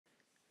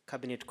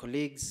cabinet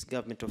colleagues,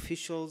 government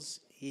officials,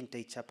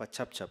 chapa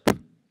chap chap.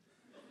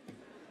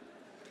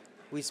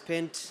 We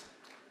spent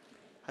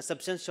a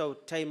substantial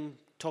time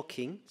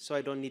talking, so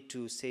I don't need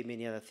to say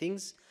many other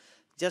things.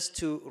 Just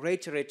to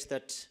reiterate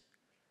that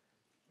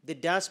the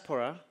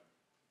diaspora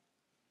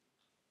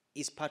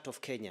is part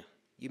of Kenya.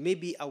 You may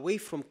be away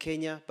from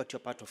Kenya, but you're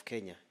part of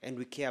Kenya, and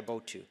we care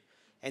about you.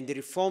 And the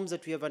reforms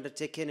that we have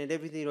undertaken and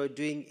everything we're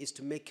doing is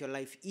to make your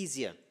life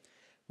easier.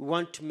 We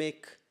want to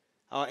make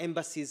our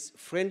embassies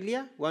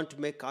friendlier. We want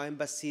to make our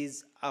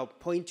embassies a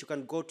point you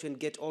can go to and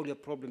get all your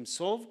problems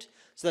solved,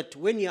 so that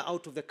when you're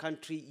out of the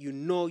country, you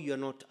know you're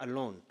not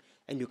alone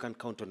and you can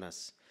count on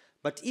us.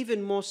 But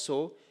even more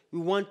so, we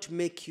want to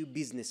make you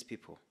business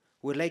people.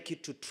 We'd like you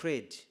to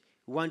trade.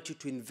 We want you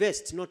to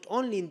invest not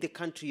only in the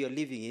country you're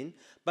living in,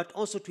 but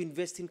also to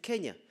invest in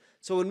Kenya.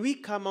 So when we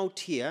come out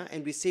here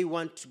and we say we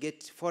want to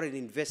get foreign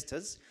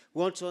investors,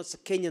 we want also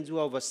Kenyans who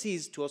are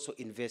overseas to also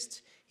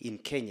invest in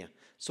Kenya.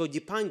 So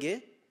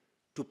jipange,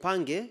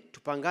 tupange,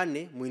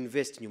 tupangane,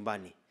 muinvest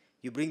nyumbani.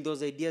 You bring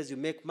those ideas, you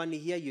make money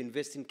here, you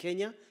invest in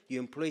Kenya, you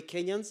employ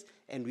Kenyans,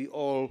 and we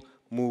all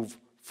move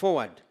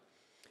forward.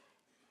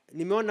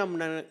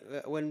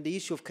 Nimeona when the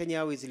issue of Kenya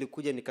Airways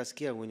ilikuja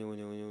nikasikia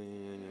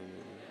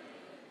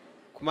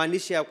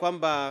kumaanisha ya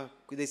kwamba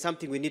there's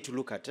something we need to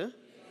look at.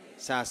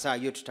 Sasa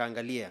hiyo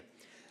tutaangalia.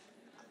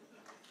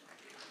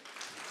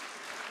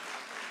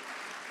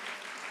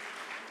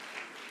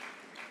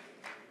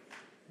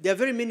 There are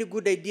very many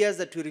good ideas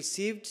that we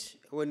received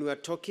when we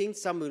were talking.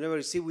 Some we never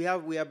received. We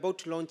are about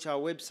to launch our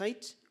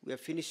website. We are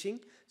finishing.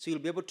 So you'll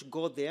be able to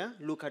go there,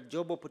 look at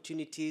job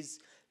opportunities,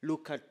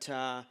 look at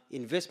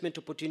investment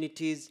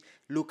opportunities,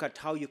 look at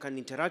how you can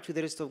interact with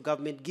the rest of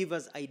government, give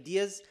us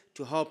ideas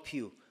to help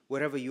you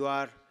wherever you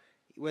are,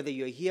 whether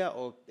you're here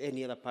or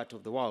any other part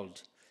of the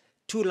world.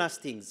 Two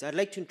last things. I'd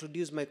like to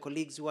introduce my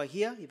colleagues who are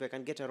here, if I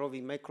can get a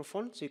roving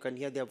microphone so you can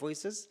hear their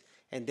voices,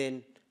 and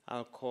then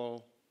I'll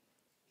call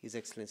His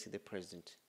Excellency the President.